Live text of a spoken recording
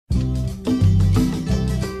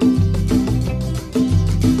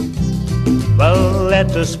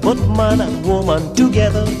let us put man and woman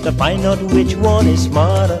together to find out which one is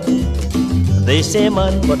smarter. They say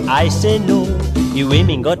man, but I say no. You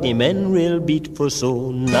women got the men real beat for so,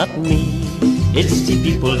 not me. It's the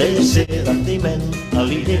people they say that the men are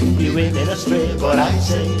leading the women astray. But I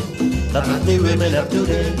say that the women of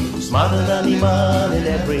today smarter than the man in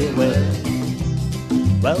every way.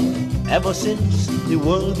 Well, ever since the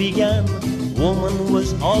world began, woman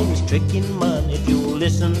was always tricking man. If you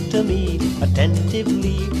listen to me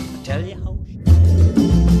attentively, I'll tell you how.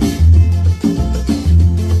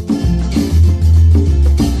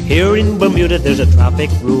 Here in Bermuda there's a traffic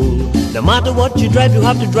rule. No matter what you drive, you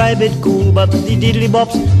have to drive it cool. But the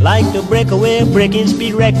Diddlybops like to break away, breaking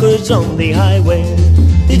speed records on the highway.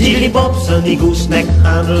 The Diddlybops and the gooseneck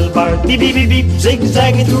handlebar, beep beep beep beep,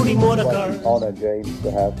 zigzagging through the motor car. Honor, James,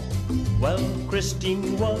 to have. Well,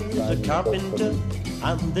 Christine was a carpenter,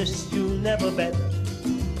 and this you'll never bet.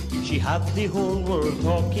 She had the whole world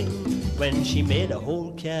talking when she made a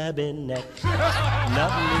whole cabinet.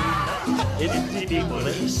 Not me, it's the people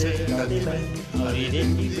they say that the men are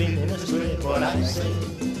leading the women astray. But I say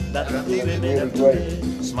that the women of today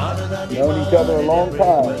smarter than the known each other a long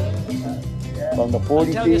time, from the 40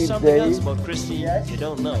 I'll tell you Thieves something days. else about Christine you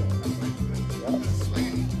don't know.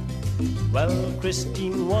 Well,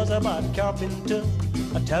 Christine was a bad carpenter.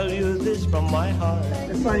 I tell you this from my heart.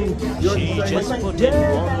 She just put in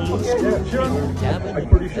one loose screw in the cabinet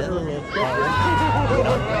and fell apart.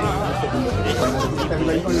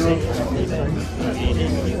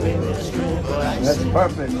 That's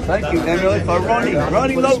perfect. Thank you, Emile, for running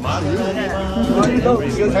low. Running low.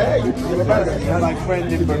 You're my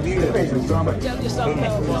friend in Bermuda. His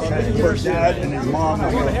dad and his mom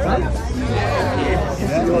are your friends.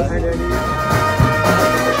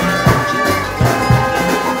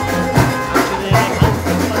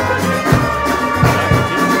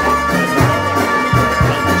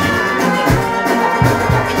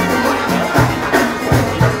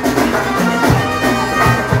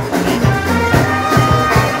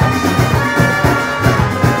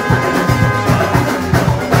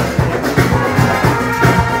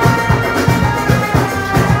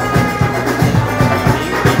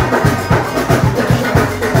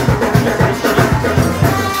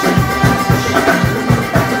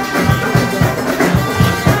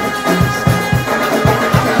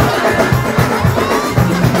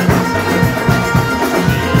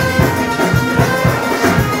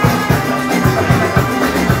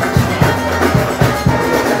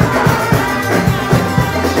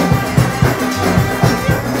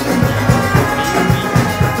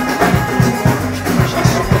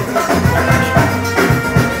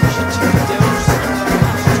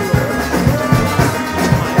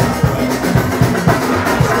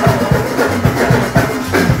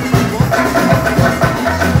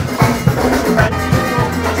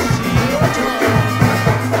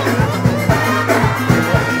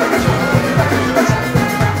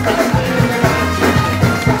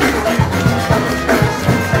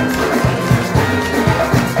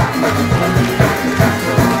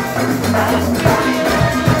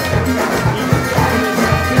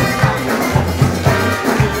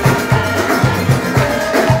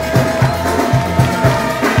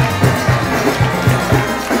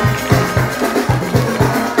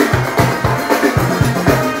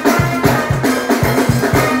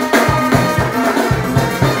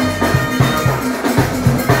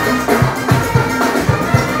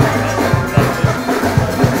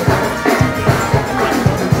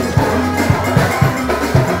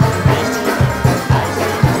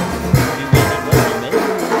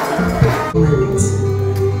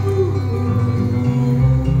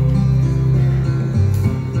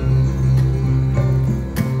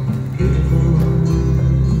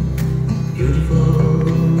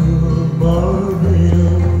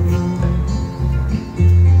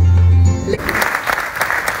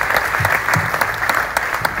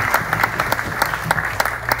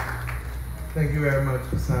 Thank you very much,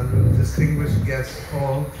 Cassandra. Distinguished guests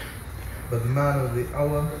all, but the man of the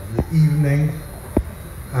hour, the evening,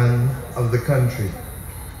 and of the country,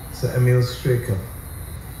 Sir Emile Straker.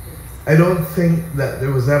 I don't think that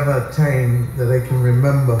there was ever a time that I can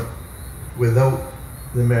remember without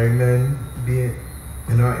the Merrymen being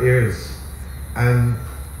in our ears. And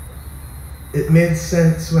it made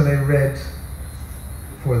sense when I read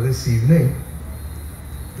for this evening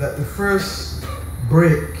that the first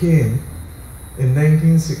break came in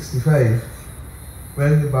 1965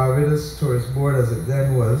 when the Barbados Tourist Board, as it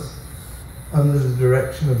then was, under the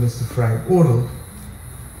direction of Mr. Frank Odell,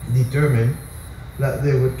 determined that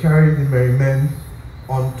they would carry the Merrymen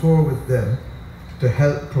on tour with them to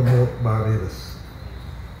help promote Barbados.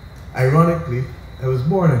 Ironically, I was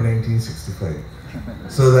born in 1965.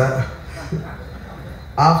 So that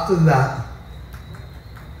after that,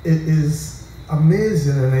 it is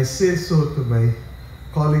amazing, and I say so to my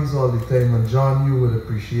colleagues all the time, and John, you would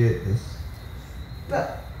appreciate this,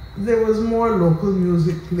 that there was more local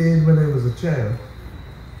music played when I was a child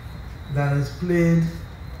than is played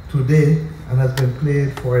today and has been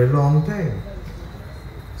played for a long time.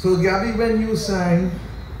 So Gabby, when you sang,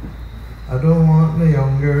 I don't want no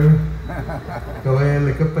young girl, go ahead,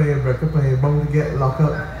 lick up and break up and bound to get locked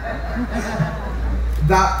up.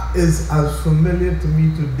 That is as familiar to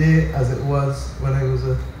me today as it was when I was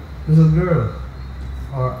a little girl.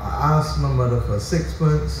 Or I asked my mother for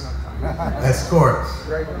sixpence, escorts,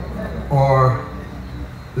 or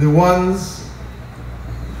the ones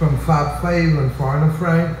from Fab Five and Foreigner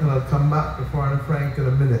Frank, and I'll come back to Foreigner Frank in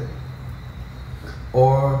a minute,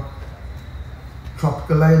 or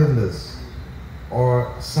Tropical Islanders,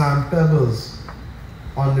 or Sand Pebbles,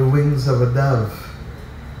 On the Wings of a Dove.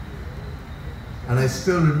 And I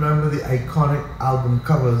still remember the iconic album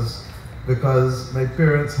covers because my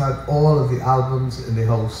parents had all of the albums in the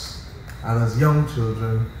house, and as young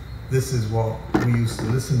children, this is what we used to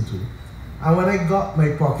listen to. And when I got my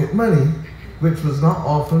pocket money, which was not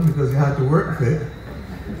often because you had to work for it,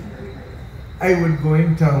 I would go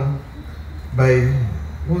in town by,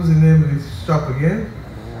 what was the name of this shop again?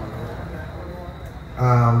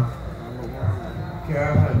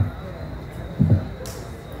 Caravan.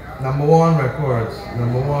 Number One Records.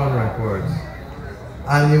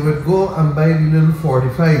 And you would go and buy the little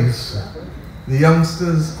 45s. The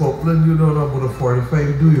youngsters, Copeland, you don't know about a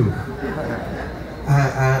 45, do you?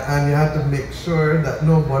 And you had to make sure that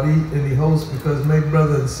nobody in the house, because my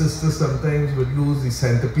brother and sister sometimes would lose the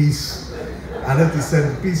centerpiece. And if the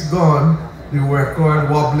centerpiece gone, the record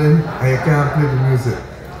wobbling and you can't play the music.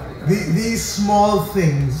 These small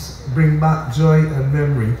things bring back joy and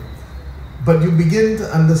memory. But you begin to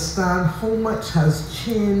understand how much has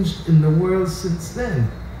changed in the world since then.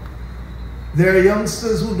 There are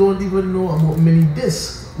youngsters who don't even know about mini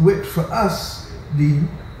discs, which for us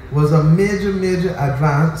was a major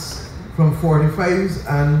advance from 45s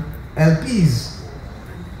and LPs.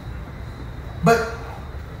 But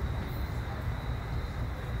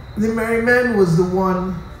the Merrymen was the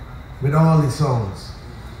one with all the songs.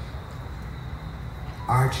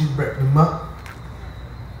 Archie brought them up.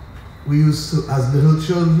 We used to, as little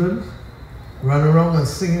children, run around and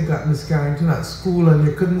sing it at Miss Carrington at school, and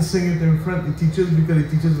you couldn't sing it in front of the teachers because the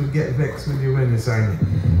teachers would get vexed with you when you sang it,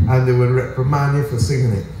 and they would reprimand you for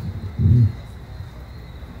singing it.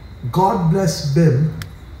 God Bless Bim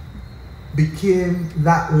became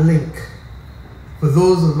that link for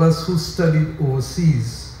those of us who studied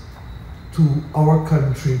overseas to our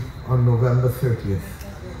country on November 30th.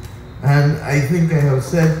 And I think I have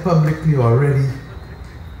said publicly already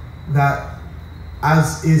that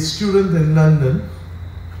as a student in London,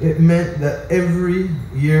 it meant that every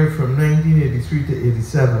year from 1983 to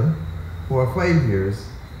 87, for 5 years,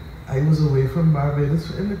 I was away from Barbados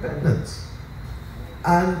for independence.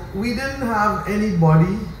 And we didn't have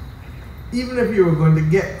anybody, even if you were going to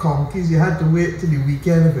get conkies, you had to wait till the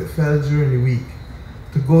weekend if it fell during the week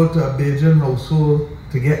to go to a Bajan household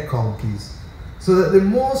to get conkies. So that the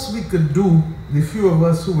most we could do, the few of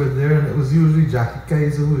us who were there, and it was usually Jackie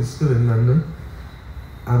Kaiser, who is still in London,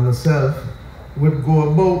 and myself, would go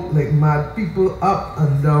about like mad people up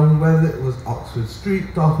and down, whether it was Oxford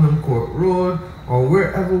Street, Tottenham Court Road, or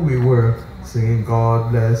wherever we were, singing God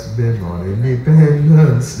Bless Bim on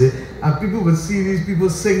Independence Day. And people would see these people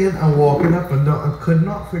singing and walking up and down and could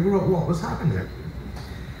not figure out what was happening.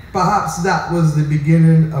 Perhaps that was the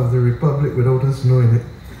beginning of the Republic without us knowing it,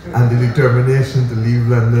 and the determination to leave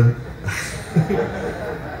London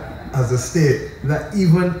as a state, that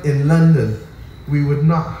even in London, we would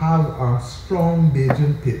not have our strong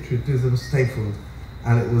Bajan patriotism stifled,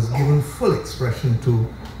 and it was given full expression to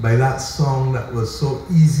by that song that was so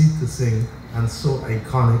easy to sing and so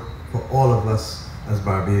iconic for all of us as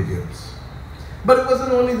Barbadians. But it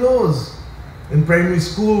wasn't only those. In primary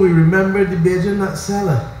school, we remembered the Bajan nut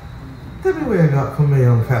seller. Tell me where I got from my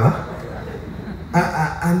young fella.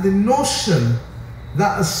 And the notion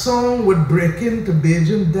that a song would break into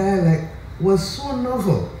Bajan dialect was so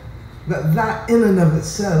novel that in and of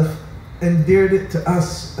itself endeared it to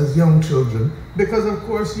us as young children, because of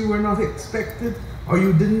course you were not expected, or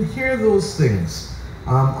you didn't hear those things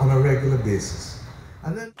on a regular basis.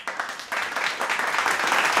 And then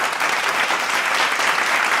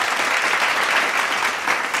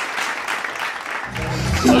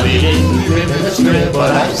Well, it ain't the women that's great,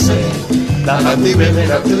 but I say that the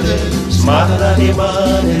women of today smarter than the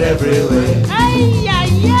man in every way. Ay, ay,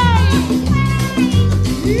 ay.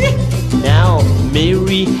 Now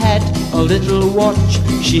Mary had a little watch,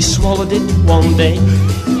 she swallowed it one day.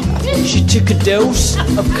 She took a dose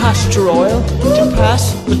of castor oil to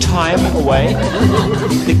pass the time away.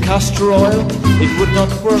 The castor oil, it would not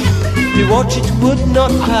work, the watch it would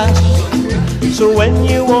not pass. So when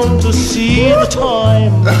you want to see the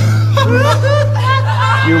time,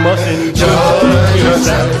 you must enjoy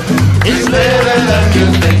yourself. It's better than you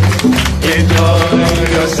think. Enjoy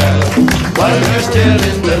yourself while you're still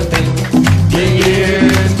in the thing. The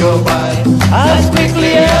years go by as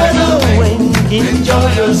quickly as a wink. Enjoy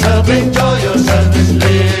yourself, enjoy yourself. It's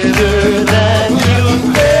little